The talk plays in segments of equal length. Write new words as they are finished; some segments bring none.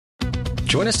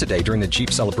Join us today during the Jeep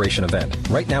Celebration event.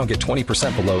 Right now, get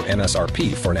 20% below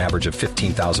MSRP for an average of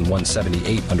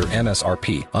 $15,178 under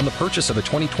MSRP on the purchase of a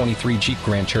 2023 Jeep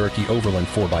Grand Cherokee Overland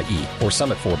 4xE or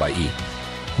Summit 4xE.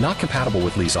 Not compatible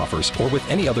with lease offers or with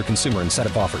any other consumer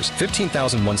incentive offers.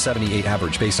 $15,178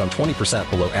 average based on 20%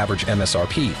 below average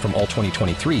MSRP from all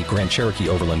 2023 Grand Cherokee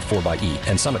Overland 4xE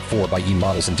and Summit 4xE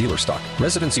models in dealer stock.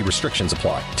 Residency restrictions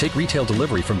apply. Take retail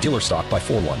delivery from dealer stock by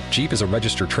 4/1. Jeep is a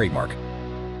registered trademark.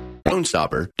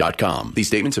 LoneStopper.com. These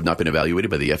statements have not been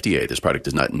evaluated by the FDA. This product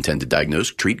does not intend to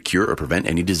diagnose, treat, cure, or prevent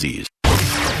any disease.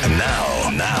 And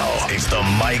now, it's the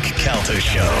Mike Calta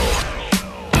Show.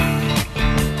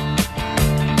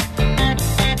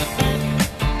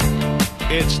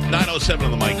 It's 9:07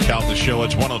 on the Mike Calta Show.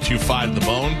 It's 102.5 The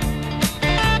Bone.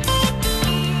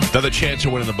 Another chance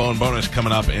of winning the Bone bonus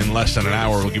coming up in less than an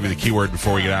hour. We'll give you the keyword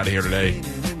before we get out of here today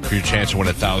for your chance to win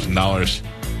 $1,000.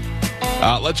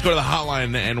 Let's go to the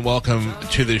hotline and welcome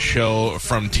to the show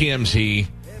from TMZ.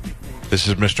 This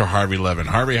is Mr. Harvey Levin.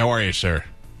 Harvey, how are you, sir?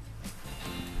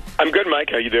 I'm good,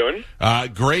 Mike. How you doing?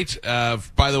 Great.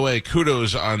 By the way,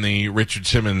 kudos on the Richard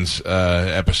Simmons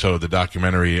episode, the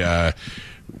documentary.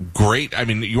 Great. I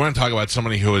mean, you want to talk about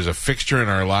somebody who was a fixture in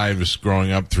our lives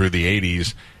growing up through the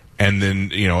 80s, and then,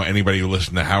 you know, anybody who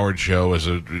listened to Howard's show was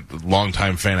a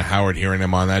longtime fan of Howard, hearing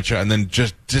him on that show, and then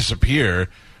just disappear,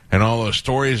 and all those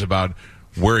stories about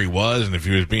where he was and if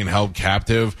he was being held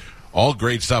captive. All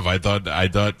great stuff. I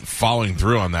thought following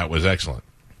through on that was excellent.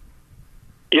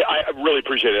 Yeah, I really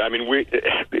appreciate it. I mean,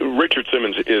 Richard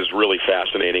Simmons is really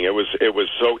fascinating. It was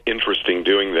so interesting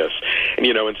doing this, and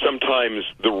and sometimes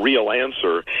the real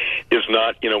answer is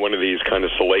not one of these kind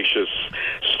of salacious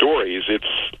stories. It's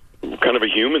kind of a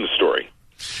human story.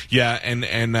 Yeah,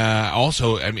 and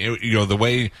also, I mean, the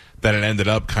way that it ended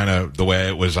up, kind of the way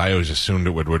it was, I always assumed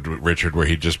it would with Richard, where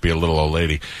he'd just be a little old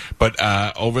lady. But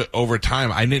over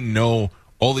time, I didn't know.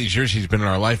 All these years he's been in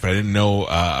our life, but I didn't know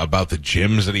about the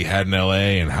gyms that he had in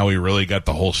L.A. and how he really got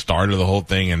the whole start of the whole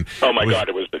thing. And oh my God,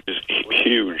 it was just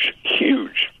huge.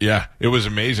 Yeah, it was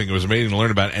amazing. It was amazing to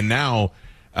learn about. And now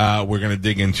we're going to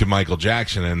dig into Michael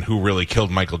Jackson and who really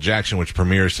killed Michael Jackson, which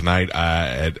premieres tonight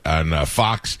on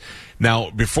Fox. Now,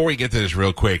 before we get to this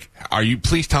real quick,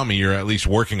 please tell me you're at least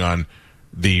working on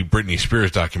the Britney Spears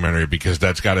documentary, because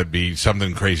that's got to be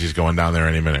something crazy's going down there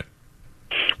any minute.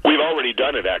 We've already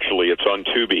done it, actually. It's on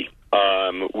Tubi.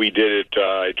 We did it,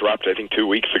 it dropped, I think, 2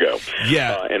 weeks ago.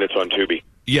 Yeah. And it's on Tubi.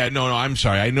 Yeah, no, I'm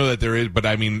sorry. I know that there is, but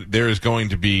I mean, there is going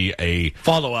to be a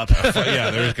follow-up. Yeah,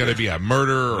 there's going to be a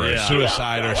murder or a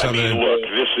suicide or something. I mean, look,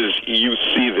 you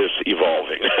see this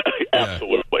evolving.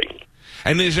 Absolutely. Yeah.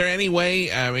 And is there any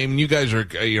way, I mean, you guys are,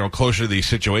 closer to these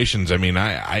situations. I mean,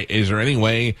 is there any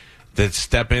way that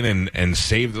step in and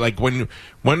save, like one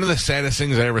of the saddest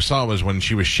things I ever saw was when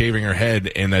she was shaving her head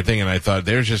in that thing, and I thought,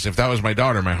 if that was my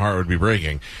daughter, my heart would be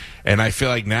breaking. And I feel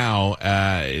like now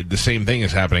the same thing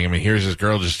is happening. I mean, here's this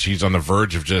girl, she's on the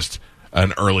verge of just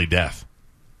an early death.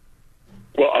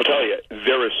 Well, I'll tell you,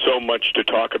 there is so much to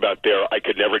talk about there. I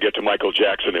could never get to Michael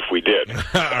Jackson if we did. All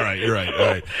right, you're right. All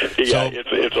right. Yeah,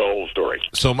 it's a whole story.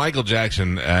 So Michael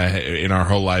Jackson, in our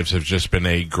whole lives, have just been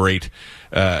a great,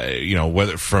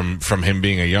 whether from him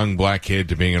being a young black kid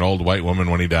to being an old white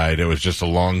woman when he died, it was just a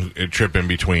long trip in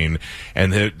between.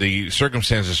 And the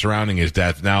circumstances surrounding his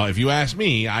death. Now, if you ask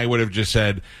me, I would have just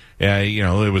said,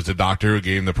 it was the doctor who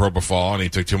gave him the propofol, and he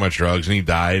took too much drugs, and he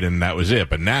died, and that was it.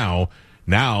 But now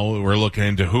we're looking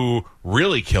into who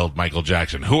really killed Michael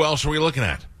Jackson. Who else are we looking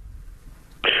at?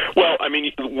 Well, I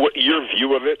mean, your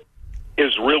view of it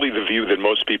is really the view that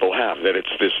most people have, that it's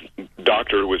this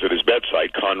doctor who was at his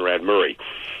bedside, Conrad Murray.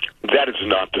 That is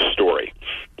not the story.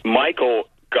 Michael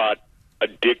got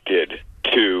addicted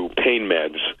to pain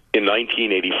meds in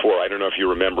 1984. I don't know if you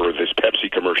remember this Pepsi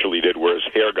commercial he did where his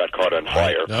hair got caught on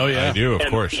fire. Oh yeah, I do, of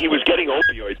course. He was getting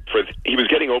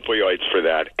opioids for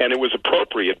that, and it was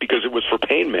appropriate because it was for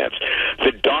pain meds.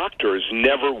 The doctors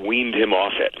never weaned him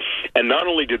off it, and not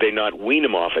only did they not wean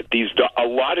him off it, a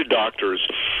lot of doctors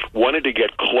wanted to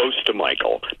get close to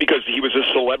Michael because he was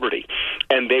a celebrity,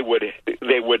 and they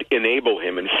would enable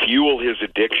him and fuel his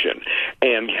addiction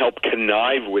and help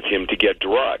connive with him to get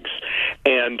drugs.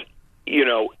 And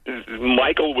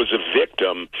Michael was a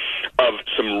victim of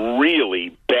some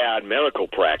really bad medical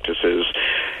practices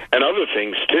and other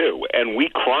things, too. And we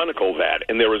chronicle that.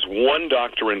 And there was one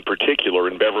doctor in particular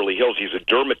in Beverly Hills. He's a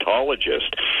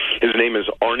dermatologist. His name is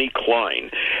Arnie Klein.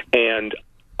 And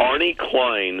Arnie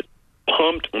Klein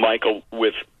pumped Michael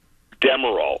with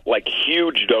Demerol, like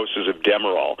huge doses of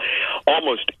Demerol,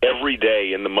 almost every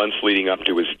day in the months leading up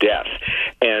to his death.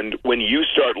 And when you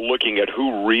start looking at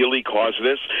who really caused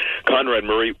this, Conrad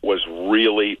Murray was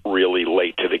really, really late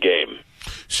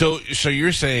So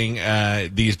you're saying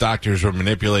these doctors were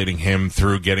manipulating him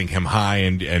through getting him high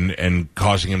and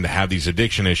causing him to have these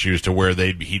addiction issues to where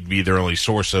he'd be their only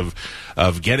source of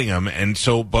getting them. And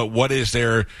so, but what is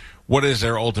their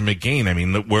ultimate gain? I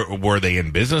mean, were they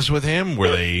in business with him? Were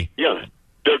they? Yeah.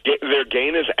 Their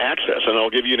gain is access, and I'll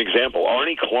give you an example.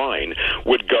 Arnie Klein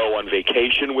would go on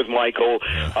vacation with Michael,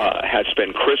 had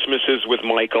spent Christmases with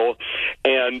Michael,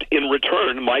 and in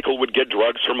return, Michael would get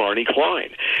drugs from Arnie Klein.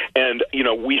 And,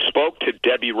 we spoke to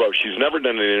Debbie Rowe. She's never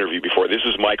done an interview before. This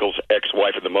is Michael's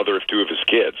ex-wife and the mother of 2 of his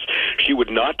kids. She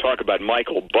would not talk about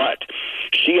Michael, but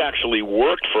she actually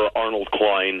worked for Arnold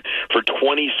Klein for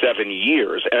 27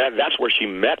 years, and that's where she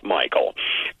met Michael.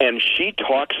 And she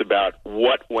talks about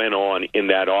what went on in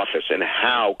that office and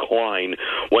how Klein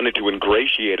wanted to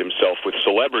ingratiate himself with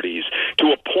celebrities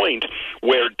to a point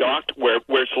where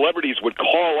celebrities would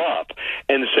call up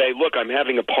and say, look, I'm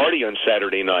having a party on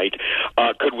Saturday night.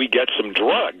 Could we get some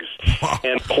drugs?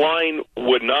 And Klein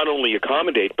would not only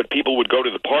accommodate, but people would go to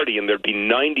the party and there'd be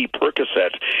 90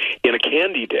 Percocets in a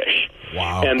candy dish.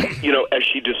 Wow. And, as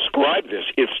she described this,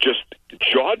 it's just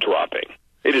jaw-dropping.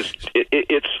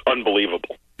 It's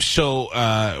unbelievable. So,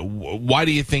 why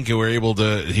do you think he was able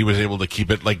to keep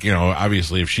it,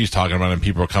 obviously if she's talking about it and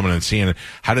people are coming and seeing it,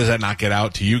 how does that not get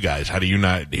out to you guys? How do you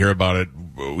not hear about it,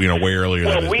 way earlier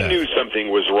than his Well, we death? knew something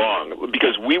was wrong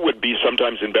because we would be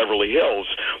sometimes in Beverly Hills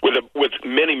with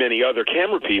many, many other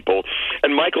camera people,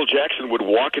 and Michael Jackson would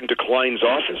walk into Klein's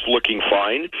office looking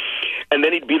fine, and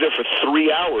then he'd be there for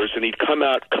 3 hours, and he'd come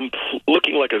out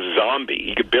looking like a zombie.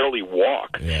 He could barely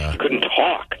walk. Yeah. He couldn't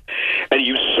talk. And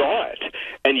you saw it,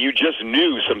 and you just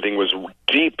knew something was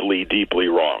deeply, deeply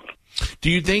wrong.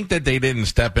 Do you think that they didn't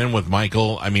step in with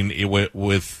Michael? I mean, you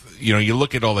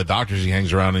look at all the doctors he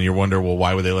hangs around and you wonder, well,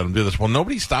 why would they let him do this? Well,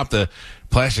 nobody stopped the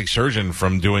plastic surgeon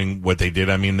from doing what they did.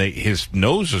 I mean, his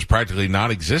nose was practically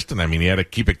non-existent. I mean, he had to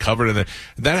keep it covered. And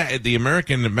the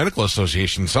American Medical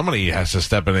Association, somebody has to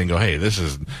step in and go, hey, this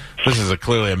is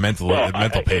clearly a mental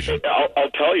patient.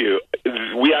 I'll tell you,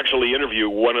 we actually interview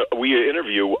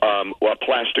a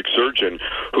plastic surgeon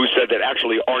who said that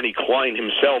actually Arnie Klein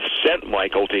himself sent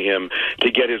Michael to him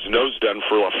to get his nose done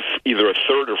for either a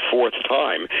third or fourth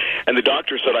time, and the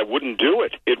doctor said, I wouldn't do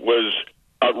it. It was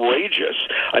outrageous.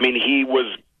 I mean, he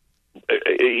was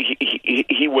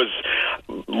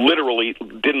literally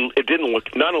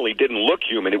not only didn't look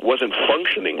human, it wasn't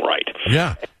functioning right.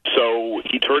 Yeah. So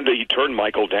he turned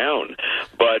Michael down.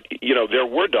 But, there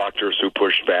were doctors who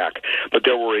pushed back, but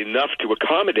there were enough to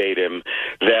accommodate him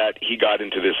that he got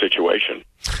into this situation.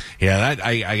 Yeah,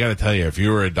 I got to tell you, if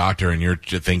you were a doctor and you're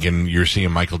thinking you're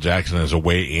seeing Michael Jackson as a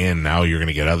way in, now you're going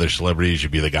to get other celebrities.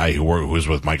 You'd be the guy who was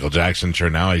with Michael Jackson. Sure,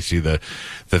 now I see the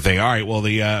thing. All right, well,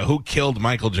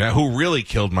 who really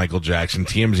killed Michael Jackson?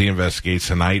 TMZ investigates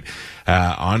tonight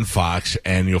on Fox,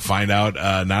 and you'll find out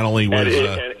not only was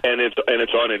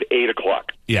it's on at 8:00.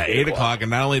 Yeah, 8:00, and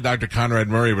not only Dr. Conrad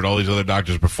Murray, but all these other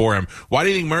doctors before him. Why do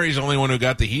you think Murray's the only one who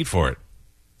got the heat for it?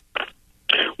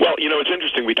 Well, it's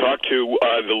interesting. We talked to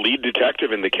the lead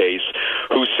detective in the case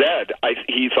who said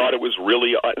he thought it was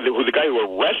really the guy who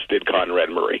arrested Conrad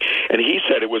Murray, and he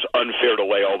said it was unfair to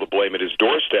lay all the blame at his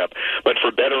doorstep. But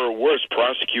for better or worse,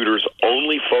 prosecutors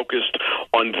only focused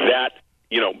on that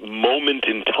moment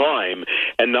in time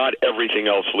and not everything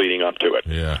else leading up to it.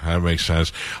 Yeah, that makes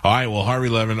sense. All right, well, Harvey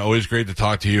Levin, always great to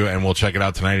talk to you, and we'll check it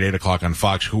out tonight at 8:00 on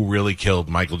Fox. Who really killed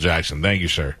Michael Jackson? Thank you,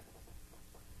 sir.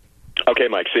 Okay,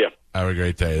 Mike, see ya. Have a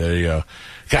great day. There you go.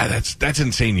 God, that's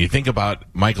insane. You think about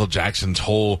Michael Jackson's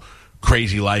whole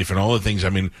crazy life and all the things. I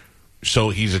mean, so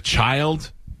he's a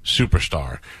child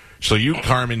superstar. So you,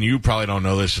 Carmen, you probably don't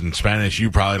know this in Spanish.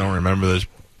 You probably don't remember this.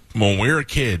 When we were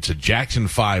kids, a Jackson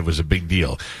 5 was a big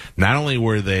deal. Not only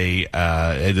were did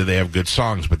they have good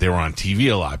songs, but they were on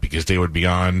TV a lot because they would be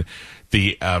on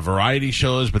the variety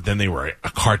shows, but then they were a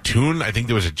cartoon. I think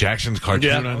there was a Jackson's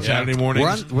cartoon on Saturday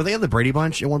mornings. Were they on the Brady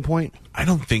Bunch at one point? I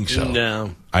don't think so.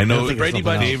 No. I know the Brady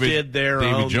Bunch did their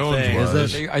David own Jones thing. was.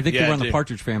 I think they were on the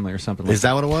Partridge Family or something like that. Is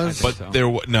that what it was? But they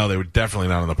were definitely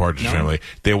not on the Partridge Family.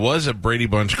 There was a Brady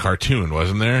Bunch cartoon,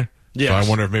 wasn't there? Yes. So I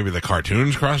wonder if maybe the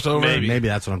cartoons crossed over? Maybe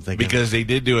that's what I'm thinking. Because they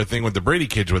did do a thing with the Brady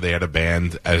kids where they had a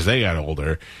band as they got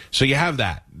older. So you have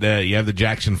that. You have the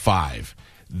Jackson 5.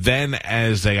 Then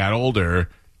as they got older,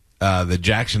 the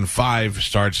Jackson 5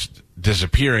 starts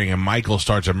disappearing and Michael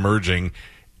starts emerging.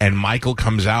 And Michael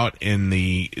comes out in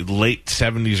the late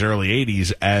 70s, early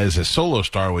 80s as a solo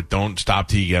star with Don't Stop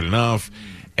Till You Get Enough.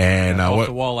 And Off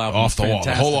the Wall album.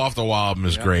 The whole Off the Wall album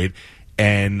is great.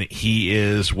 And he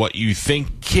is what you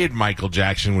think kid Michael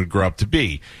Jackson would grow up to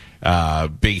be.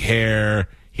 Big hair,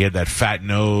 he had that fat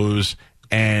nose,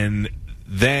 and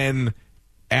then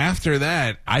after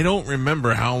that, I don't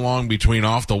remember how long between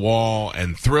Off the Wall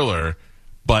and Thriller,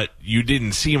 but you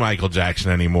didn't see Michael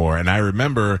Jackson anymore. And I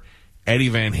remember Eddie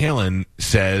Van Halen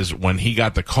says when he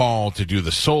got the call to do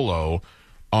the solo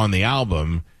on the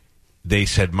album, they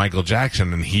said Michael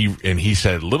Jackson, and he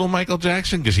said Little Michael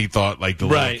Jackson because he thought like the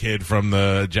little kid from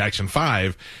the Jackson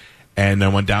 5, and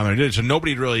then went down there and did it. So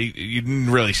you didn't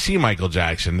really see Michael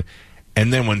Jackson.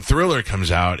 And then when Thriller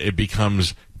comes out, it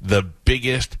becomes the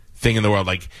biggest thing in the world.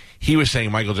 Like, he was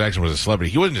saying Michael Jackson was a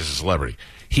celebrity. He wasn't just a celebrity.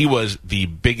 He was the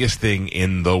biggest thing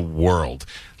in the world.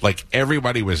 Like,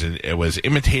 everybody was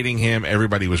imitating him.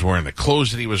 Everybody was wearing the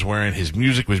clothes that he was wearing. His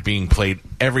music was being played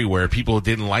everywhere. People who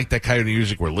didn't like that kind of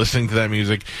music were listening to that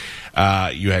music.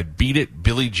 You had Beat It,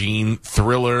 Billie Jean,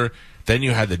 Thriller. Then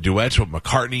you had the duets with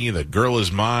McCartney, The Girl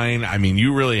Is Mine. I mean,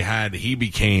 he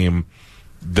became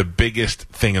the biggest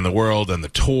thing in the world, and the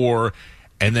tour.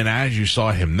 And then as you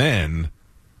saw him then,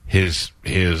 his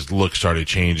look started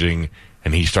changing,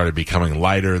 and he started becoming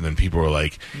lighter. And then people were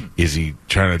like, is he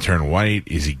trying to turn white?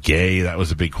 Is he gay? That was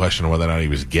the big question of whether or not he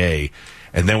was gay.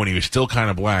 And then when he was still kind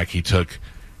of black, he took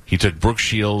Brooke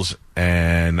Shields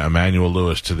and Emmanuel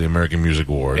Lewis to the American Music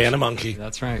Awards. And a monkey.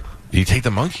 That's right. Did he take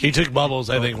the monkey? He took Bubbles,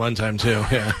 I think, one time, too.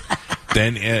 Yeah.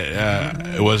 Then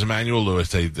it was Emmanuel Lewis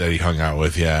that he hung out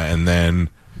with, yeah. And then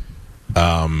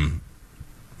him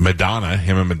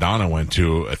and Madonna went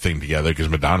to a thing together because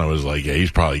Madonna was like, yeah,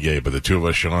 he's probably gay, but the two of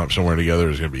us showing up somewhere together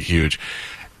is going to be huge.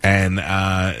 And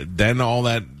then all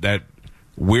that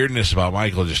weirdness about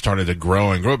Michael just started to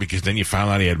grow and grow, because then you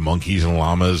found out he had monkeys and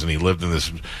llamas, and he lived in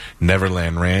this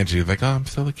Neverland ranch. You're like, oh, I'm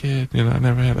still a kid. I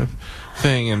never had a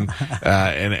thing. And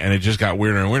it just got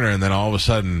weirder and weirder. And then all of a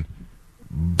sudden,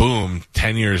 boom,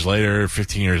 10 years later,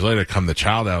 15 years later, come the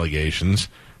child allegations.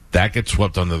 That gets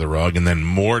swept under the rug, and then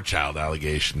more child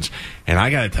allegations. And I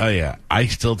got to tell you, I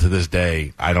still to this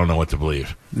day, I don't know what to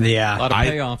believe. Yeah. A lot of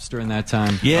payoffs during that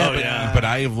time. Yeah, but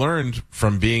I have learned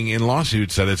from being in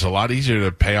lawsuits that it's a lot easier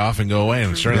to pay off and go away,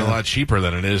 and it's certainly a lot cheaper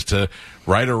than it is to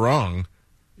right or wrong.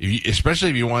 Especially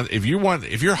if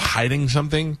you're hiding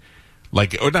something,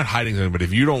 or not hiding something, but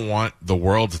if you don't want the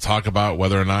world to talk about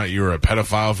whether or not you're a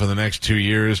pedophile for the next 2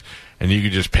 years, and you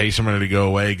could just pay somebody to go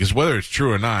away, because whether it's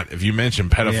true or not, if you mention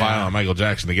pedophile and Michael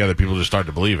Jackson together, people just start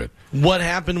to believe it. What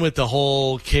happened with the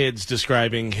whole kids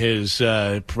describing his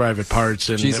private parts,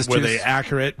 and were they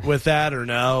accurate with that or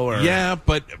no? Or? Yeah,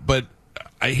 but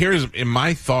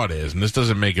my thought is, and this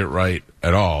doesn't make it right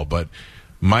at all, but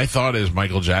my thought is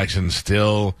Michael Jackson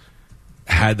still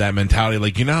had that mentality.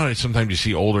 Like, how sometimes you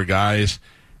see older guys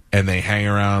and they hang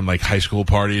around like high school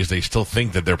parties, they still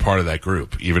think that they're part of that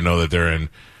group, even though that they're in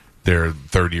their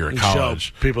third year of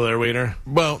college. Show people their wiener?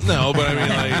 Well, no, but I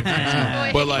mean,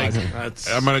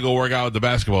 I'm going to go work out with the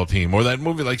basketball team. Or that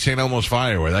movie like St. Elmo's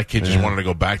Fire, where that kid just wanted to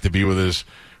go back to be with his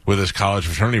college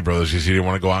fraternity brothers because he didn't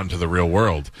want to go out into the real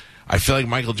world. I feel like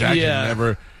Michael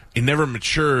Jackson never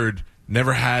matured,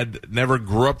 never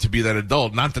grew up to be that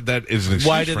adult. Not that is an excuse.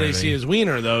 Why did they see his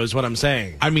wiener, though, is what I'm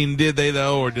saying. I mean, did they,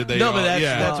 though, or did they? No, but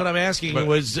that's what I'm asking.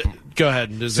 Go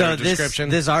ahead. Is there a description?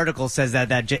 This article says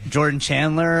that Jordan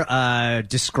Chandler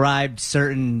described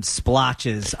certain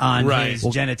splotches on his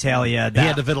genitalia. He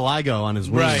had the vitiligo on his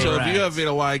wiener. Right. So if you have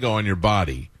vitiligo on your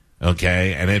body,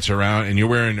 okay, and it's around, and you're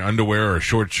wearing underwear or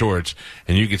short shorts,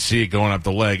 and you can see it going up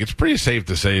the leg, it's pretty safe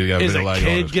to say you got vitiligo on his crotch. Is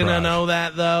a kid gonna know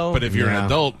that, though? But if you're an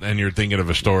adult and you're thinking of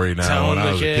a story now when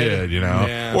I was a kid,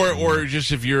 or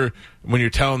just when you're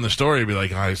telling the story, be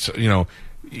like,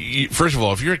 first of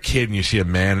all, if you're a kid and you see a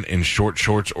man in short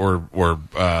shorts or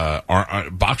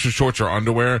boxer shorts or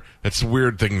underwear, that's a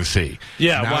weird thing to see.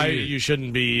 Yeah, now you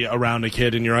shouldn't be around a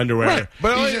kid in your underwear. Right.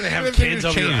 But you shouldn't have kids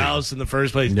over your house in the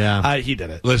first place. Yeah. He did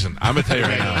it. Listen, I'm going to tell you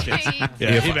right now.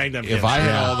 He banged them kids. If I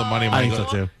had all the money,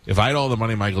 if I had all the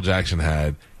money Michael Jackson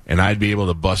had, and I'd be able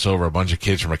to bus over a bunch of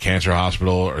kids from a cancer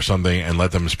hospital or something and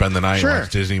let them spend the night and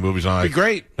watch Disney movies on. Be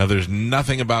great. Now, there's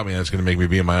nothing about me that's going to make me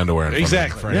be in my underwear.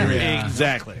 Exactly.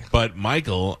 Exactly. But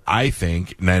Michael, I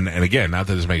think, and again, not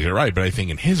that this makes it right, but I think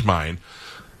in his mind,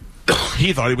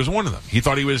 he thought he was one of them. He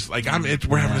thought he was like,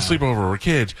 we're having a sleepover, we're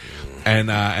kids. And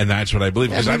that's what I believe.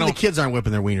 Because the kids aren't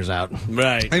whipping their wieners out.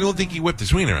 Right. I don't think he whipped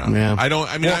his wiener out. Yeah. I don't.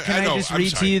 I mean, can I just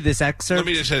read to you this excerpt? Let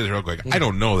me just say this real quick. I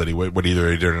don't know that he what either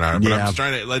he did or not. But I'm just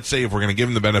trying to. Let's say if we're going to give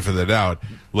him the benefit of the doubt,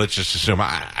 let's just assume.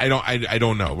 I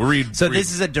don't know. We'll read.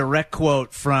 This is a direct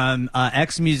quote from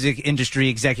ex-music industry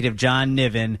executive John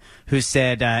Niven, who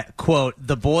said, "quote: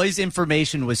 The boy's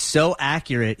information was so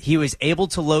accurate, he was able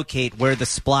to locate where the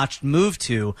splotch moved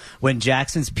to when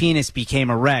Jackson's penis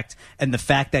became erect, and the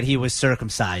fact that he was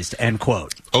circumcised." End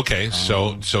quote. Okay,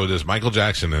 so does Michael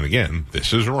Jackson, and again,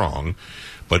 this is wrong,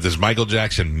 But does Michael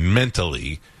Jackson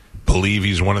mentally believe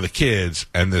he's one of the kids,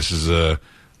 and this is a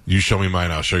you show me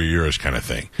mine, I'll show you yours kind of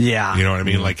thing? Yeah. You know what I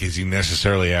mean? Like, is he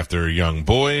necessarily after young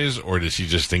boys, or does he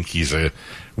just think he's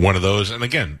one of those? And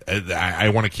again, I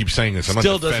want to keep saying this.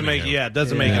 Still doesn't make it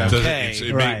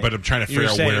okay. Right. But I'm trying to figure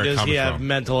out where it comes from. Does he have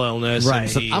mental illness? Right.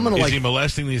 So is he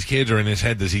molesting these kids, or in his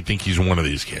head does he think he's one of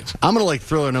these kids? I'm going to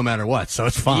Thriller no matter what, so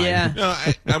it's fine. Yeah. No,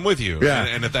 I'm with you. Yeah.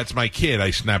 And if that's my kid,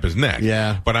 I snap his neck.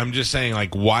 Yeah. But I'm just saying,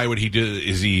 like, why would he do?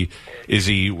 Is he?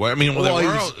 I mean,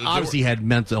 obviously he had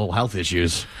mental health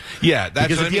issues. Yeah, that's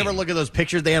because if you ever look at those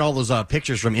pictures, they had all those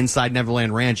pictures from inside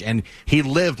Neverland Ranch, and he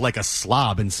lived like a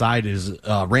slob inside his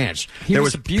ranch. He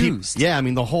was abused. Yeah, I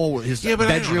mean the whole his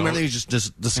bedroom, everything was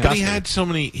just disgusting. But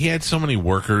he had so many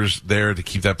workers there to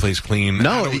keep that place clean.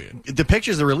 No, the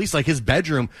pictures are released, like his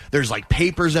bedroom. There's like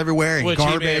papers everywhere and which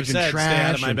garbage he may have and trash. Stay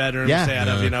out of my bedroom. Yeah. Stay out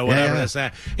of whatever that's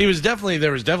that. There was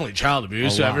definitely child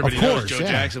abuse. So everybody knows Joe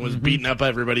Jackson was beating up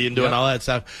everybody and doing all that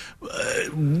stuff,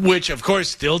 which of course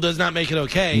still does not make it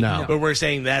okay. No. But we're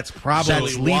saying that's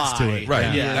probably leads to it.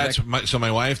 Right. Yeah. So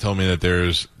my wife told me that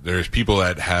there's people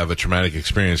that have a traumatic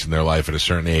experience in their life at a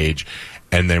certain age,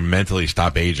 and they mentally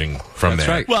stop aging from there.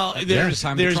 Right. Well, there's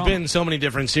been so many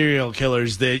different serial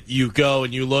killers that you go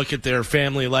and you look at their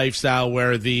family lifestyle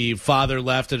where the father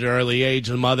left at an early age,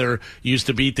 the mother used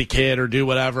to beat the kid or do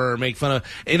whatever or make fun of,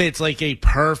 and it's like a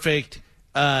perfect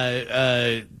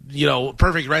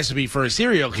perfect recipe for a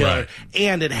serial killer, right.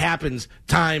 And it happens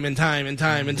time and time and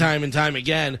time and time and time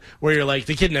again, where you're like,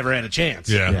 the kid never had a chance.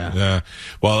 Yeah.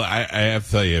 Well, I have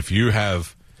to tell you, if you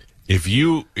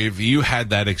had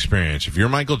that experience, if you're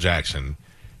Michael Jackson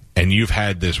and you've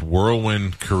had this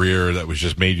whirlwind career that was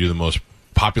just made you the most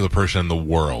popular person in the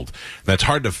world, that's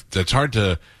hard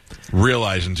to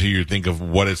realize until you think of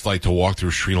what it's like to walk through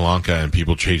Sri Lanka and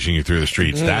people chasing you through the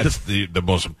streets. That's the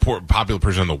most popular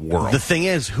person in the world. The thing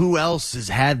is, who else has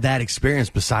had that experience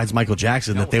besides Michael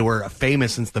Jackson? That they were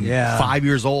famous since the 5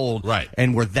 years old, right?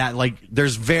 And were that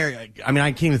there's I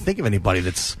can't even think of anybody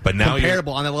that's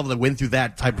comparable on that level that went through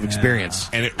that type of experience.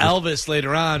 And Elvis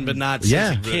later on, but not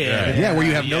since a kid. Yeah, where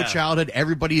you have no childhood,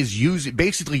 everybody is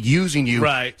basically using you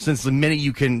since the minute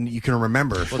you can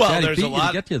remember. Well, Daddy there's a lot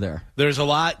to get you there. There's a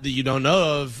lot that you don't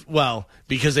know of,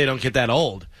 because they don't get that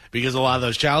old. Because a lot of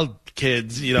those child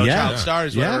kids, child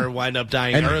stars, wind up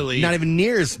dying early. Not even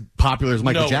near as popular as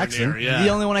Michael Jackson. The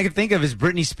only one I can think of is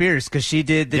Britney Spears, because she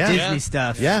did the Disney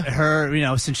stuff. Yeah.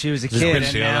 Her, since she was a kid.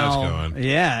 And now, that's going.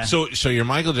 Yeah. So you're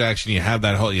Michael Jackson, you have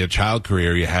that whole child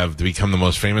career, you have to become the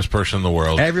most famous person in the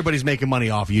world. Everybody's making money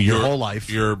off of you your whole life.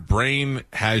 Your brain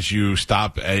has you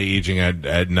stop aging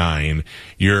at 9.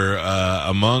 You're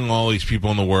among all these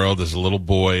people in the world as a little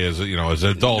boy, as an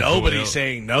adult. Nobody's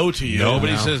saying no to you.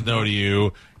 Nobody says no to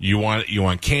you. You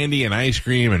want candy and ice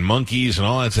cream and monkeys and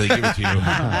all that, so they give it to you.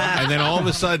 And then all of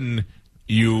a sudden,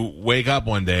 you wake up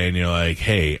one day and you're like,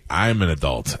 hey, I'm an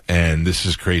adult, and this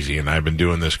is crazy, and I've been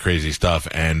doing this crazy stuff,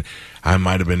 and I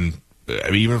might have been,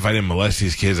 even if I didn't molest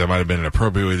these kids, I might have been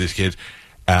inappropriate with these kids.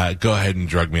 Go ahead and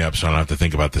drug me up so I don't have to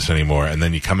think about this anymore. And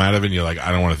then you come out of it and you're like,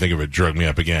 I don't want to think of it, drug me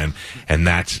up again. And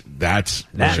that's that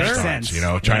makes sense.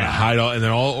 Trying to hide all, and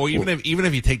then or even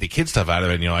if you take the kid stuff out of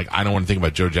it and you're like, I don't want to think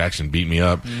about Joe Jackson beating me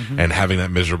up and having that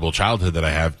miserable childhood that I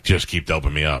have just keep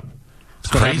doping me up. It's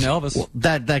crazy. Elvis. Well,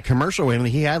 that commercial,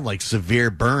 he had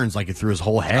severe burns through his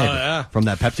whole head from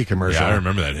that Pepsi commercial. Yeah, I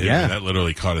remember that. That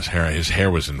literally caught his hair. His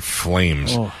hair was in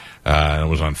flames. And it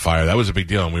was on fire. That was a big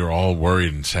deal, and we were all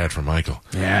worried and sad for Michael.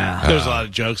 Yeah, there was a lot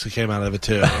of jokes that came out of it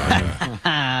too.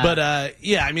 But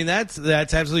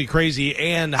that's absolutely crazy,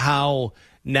 and how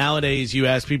nowadays you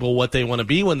ask people what they want to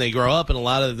be when they grow up, and a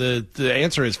lot of the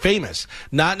answer is famous.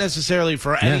 Not necessarily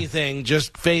for anything,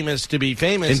 just famous to be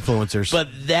famous. Influencers. But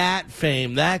that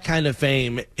fame, that kind of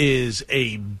fame, is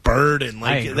a burden.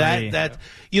 That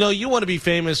you want to be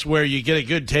famous where you get a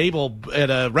good table at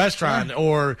a restaurant,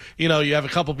 or you have a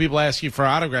couple people ask you for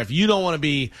an autograph. You don't want to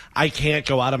be, I can't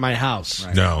go out of my house.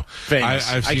 Right. No. Famous.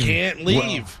 I can't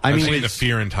leave. I've seen the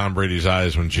fear in Tom Brady's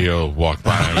eyes when Gio walked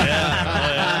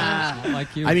by.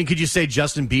 Like you. Could you say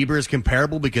Justin Bieber is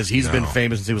comparable because he's been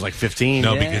famous since he was 15?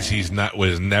 No, because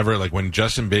was never when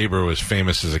Justin Bieber was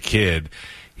famous as a kid,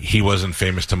 he wasn't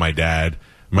famous to my dad.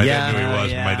 My dad knew he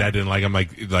was, but my dad didn't like him.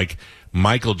 Like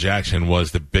Michael Jackson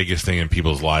was the biggest thing in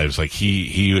people's lives. Like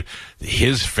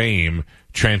his fame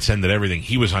transcended everything.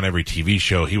 He was on every TV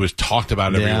show. He was talked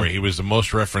about everywhere. He was the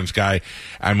most referenced guy.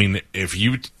 I mean, there's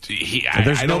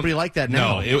nobody like that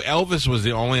now. No, Elvis was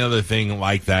the only other thing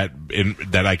like that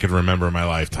that I could remember in my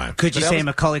lifetime. Could you say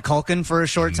Macaulay Culkin for a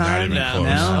short time? Not even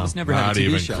close. Elvis never had a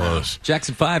TV show. Close.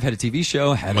 Jackson 5 had a TV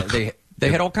show. They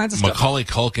had all kinds of stuff. Macaulay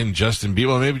Culkin, Justin Bieber.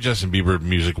 Well, maybe Justin Bieber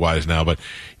music wise now, but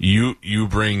you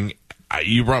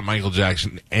brought Michael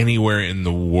Jackson anywhere in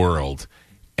the world,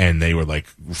 and they were like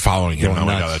following him. Oh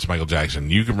my God, that's Michael Jackson.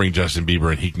 You can bring Justin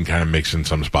Bieber, and he can kind of mix in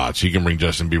some spots. You can bring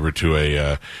Justin Bieber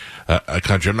to a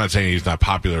country. I'm not saying he's not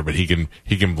popular, but he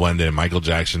can blend in. Michael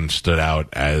Jackson stood out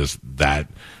as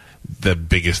the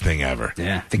biggest thing ever.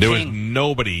 Yeah, there was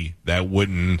nobody that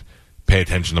wouldn't pay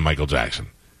attention to Michael Jackson.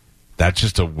 That's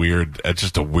just a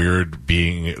weird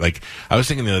being. Like, I was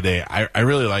thinking the other day, I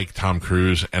really like Tom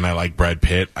Cruise and I like Brad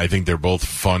Pitt. I think they're both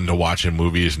fun to watch in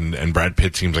movies, and Brad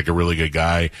Pitt seems like a really good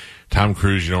guy. Tom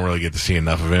Cruise, you don't really get to see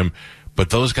enough of him. But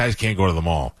those guys can't go to the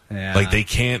mall. Yeah. Like, they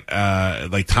can't,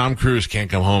 like Tom Cruise can't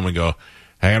come home and go,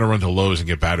 I gotta run to Lowe's and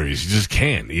get batteries. You just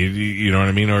can't. You know what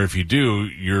I mean? Or if you do,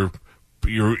 you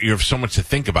have so much to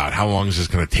think about. How long is this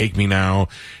going to take me now?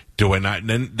 Do I not?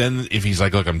 Then if he's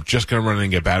like, look, I'm just going to run in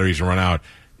and get batteries and run out.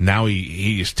 Now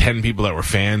he's 10 people that were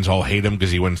fans all hate him because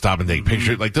he wouldn't stop and take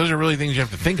pictures. Like, those are really things you have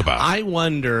to think about. I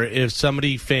wonder if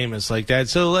somebody famous like that.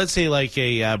 So let's say like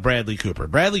a Bradley Cooper.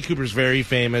 Bradley Cooper's very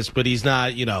famous, but he's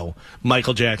not,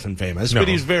 Michael Jackson famous. No. But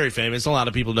he's very famous. A lot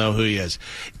of people know who he is.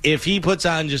 If he puts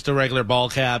on just a regular ball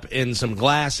cap and some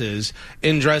glasses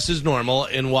and dresses normal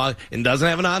and doesn't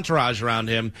have an entourage around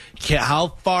him, how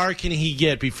far can he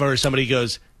get before somebody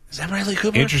goes, is that Bradley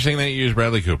Cooper? Interesting that you use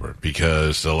Bradley Cooper,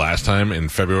 because the last time in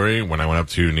February when I went up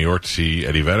to New York to see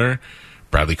Eddie Vedder,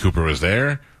 Bradley Cooper was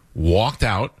there, walked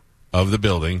out of the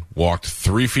building, walked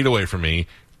 3 feet away from me,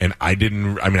 and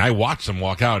I watched him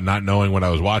walk out not knowing what I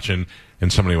was watching,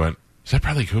 and somebody went, is that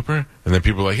Bradley Cooper? And then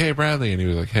people were like, hey, Bradley. And he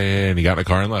was like, hey, and he got in the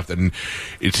car and left. And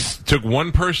it took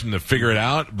one person to figure it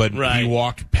out, but he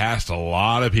walked past a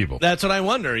lot of people. That's what I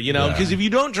wonder, because if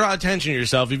you don't draw attention to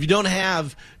yourself, if you don't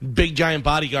have big giant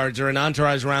bodyguards or an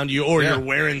entourage around you, or you're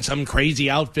wearing some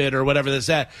crazy outfit or whatever that's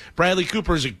that, Bradley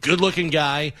Cooper is a good-looking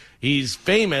guy. He's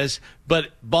famous, but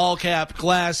ball cap,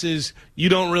 glasses, you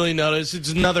don't really notice.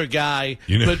 It's another guy,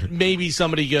 but maybe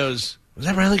somebody goes, was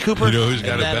that Bradley Cooper? You know who's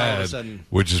got it bad,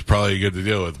 which is probably good to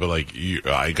deal with, but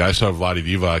I saw Vlade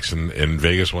Divac in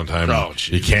Vegas one time. Oh,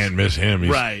 you can't miss him.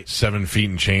 He's 7 feet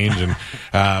and change, and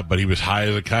but he was high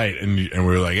as a kite, and we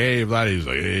were like, hey, Vlade. He's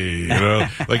like,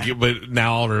 hey, but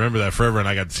now I'll remember that forever, and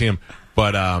I got to see him.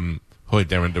 But wait,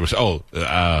 damn it, there was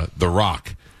The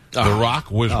Rock. The Rock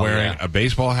was wearing a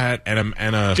baseball hat and a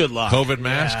COVID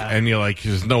mask, and you're like,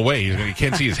 there's no way. You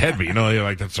can't see his head, but you're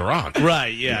like, that's The Rock.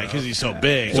 Right, yeah, because he's so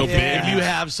big. So big. If you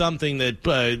have something that,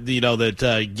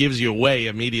 that gives you away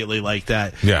immediately like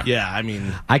that, I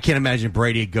mean. I can't imagine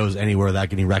Brady goes anywhere without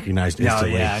getting recognized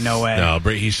instantly. No way. No,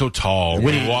 Brady, he's so tall.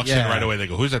 When he walks in right away, they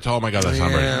go, who's that tall? Oh my God, that's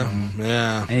not Brady.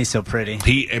 Yeah. And he's so pretty.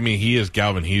 He is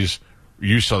Galvin.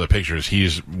 You saw the pictures.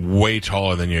 He's way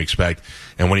taller than you expect.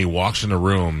 And when he walks in the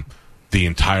room, the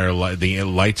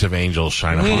lights of angels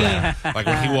shine upon him. Like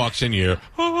when he walks in here,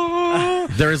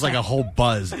 there is like a whole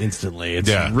buzz instantly. It's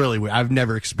really weird. I've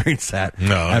never experienced that.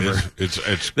 No, ever.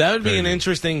 It's that would be an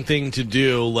interesting thing to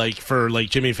do, like for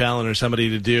Jimmy Fallon or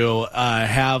somebody to do.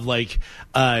 Have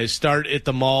start at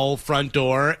the mall front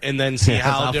door and then see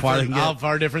how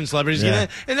far different celebrities get in.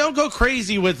 And don't go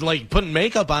crazy with putting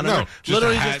makeup on them.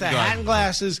 Literally just a hat and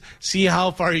glasses. See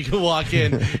how far you can walk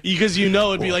in, because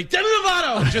it'd be like Demi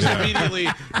Lovato just immediately.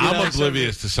 I'm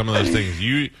oblivious to some of those things.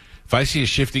 If I see a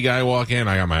shifty guy walk in,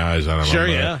 I got my eyes on him. Sure,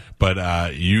 yeah. But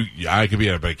I could be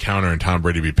at a counter and Tom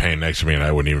Brady be paying next to me, and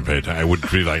I wouldn't even pay attention. I would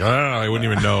be like, I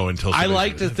wouldn't even know until. I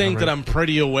like to think that I'm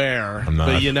pretty aware, I'm not.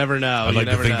 But you never know. I'd like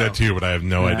to think that too, but I have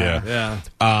no idea.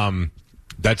 Yeah.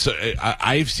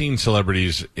 I've seen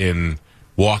celebrities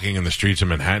walking in the streets of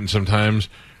Manhattan sometimes,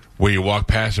 where you walk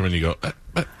past them and you go,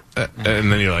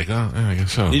 and then you're like, I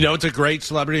guess so. It's a great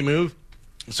celebrity move.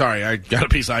 Sorry, I got a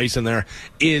piece of ice in there.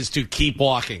 Is to keep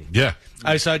walking. Yeah.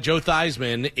 I saw Joe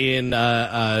Theismann in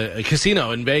a casino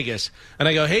in Vegas, and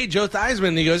I go, "Hey, Joe Theismann."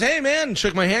 And he goes, "Hey, man,"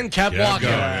 shook my hand, kept walking,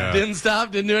 didn't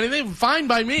stop, didn't do anything. Fine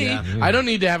by me. Yeah. I don't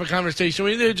need to have a conversation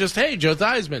with you. Just, hey, Joe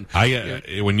Theismann.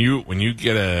 When you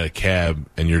get a cab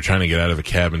and you're trying to get out of a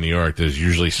cab in New York, there's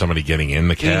usually somebody getting in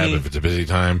the cab if it's a busy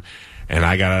time. And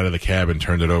I got out of the cab and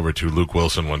turned it over to Luke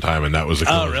Wilson one time, and that was a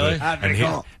cool really?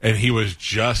 And he was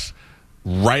just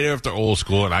right after Old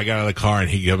School, and I got out of the car, and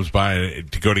he comes by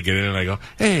to go to get in, and I go,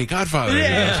 "Hey, Godfather!" Yeah.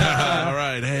 And he goes, all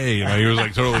right, hey, he was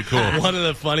like totally cool. One of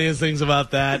the funniest things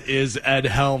about that is Ed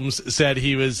Helms said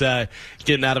he was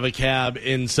getting out of a cab,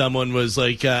 and someone was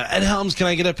like, "Ed Helms, can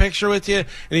I get a picture with you?" And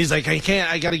he's like, "I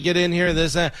can't. I got to get in here."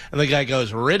 This, and the guy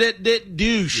goes, "Rid-it-dit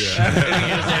douche," and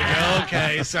he was like,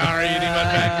 "Okay, sorry, you need my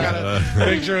back. Got a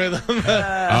picture with him." All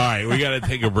right, we got to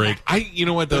take a break. You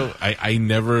know what though? I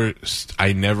never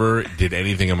did did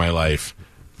anything in my life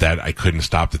that I couldn't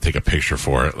stop to take a picture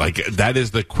for it. Like, that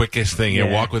is the quickest thing. Yeah.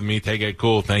 You walk with me, take it,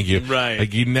 cool, thank you. Right.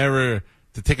 Like, you never,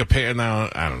 to take a picture now,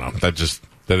 I don't know. That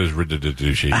is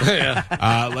ridiculous.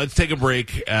 Let's take a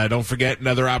break. Don't forget,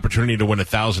 another opportunity to win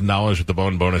 $1,000 with the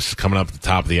bone bonus is coming up at the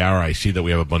top of the hour. I see that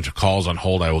we have a bunch of calls on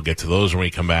hold. I will get to those when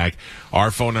we come back.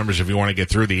 Our phone numbers, if you want to get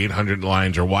through, the 800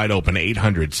 lines are wide open,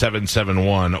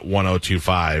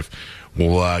 800-771-1025.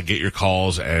 We'll get your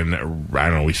calls, and I don't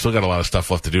know, we still got a lot of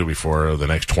stuff left to do before the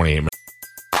next 28 minutes.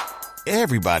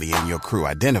 Everybody in your crew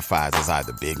identifies as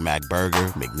either Big Mac Burger,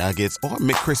 McNuggets, or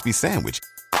McCrispy Sandwich.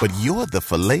 But you're the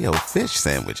Filet-O-Fish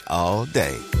Sandwich all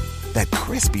day. That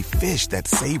crispy fish, that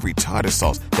savory tartar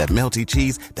sauce, that melty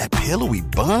cheese, that pillowy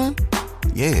bun.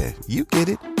 Yeah, you get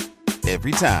it.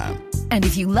 Every time. And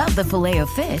if you love the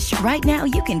Filet-O-Fish, right now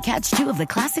you can catch 2 of the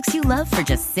classics you love for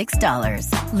just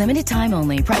 $6. Limited time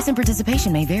only. Price and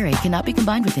participation may vary. Cannot be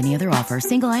combined with any other offer.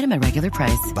 Single item at regular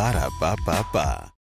price. Ba-da-ba-ba-ba.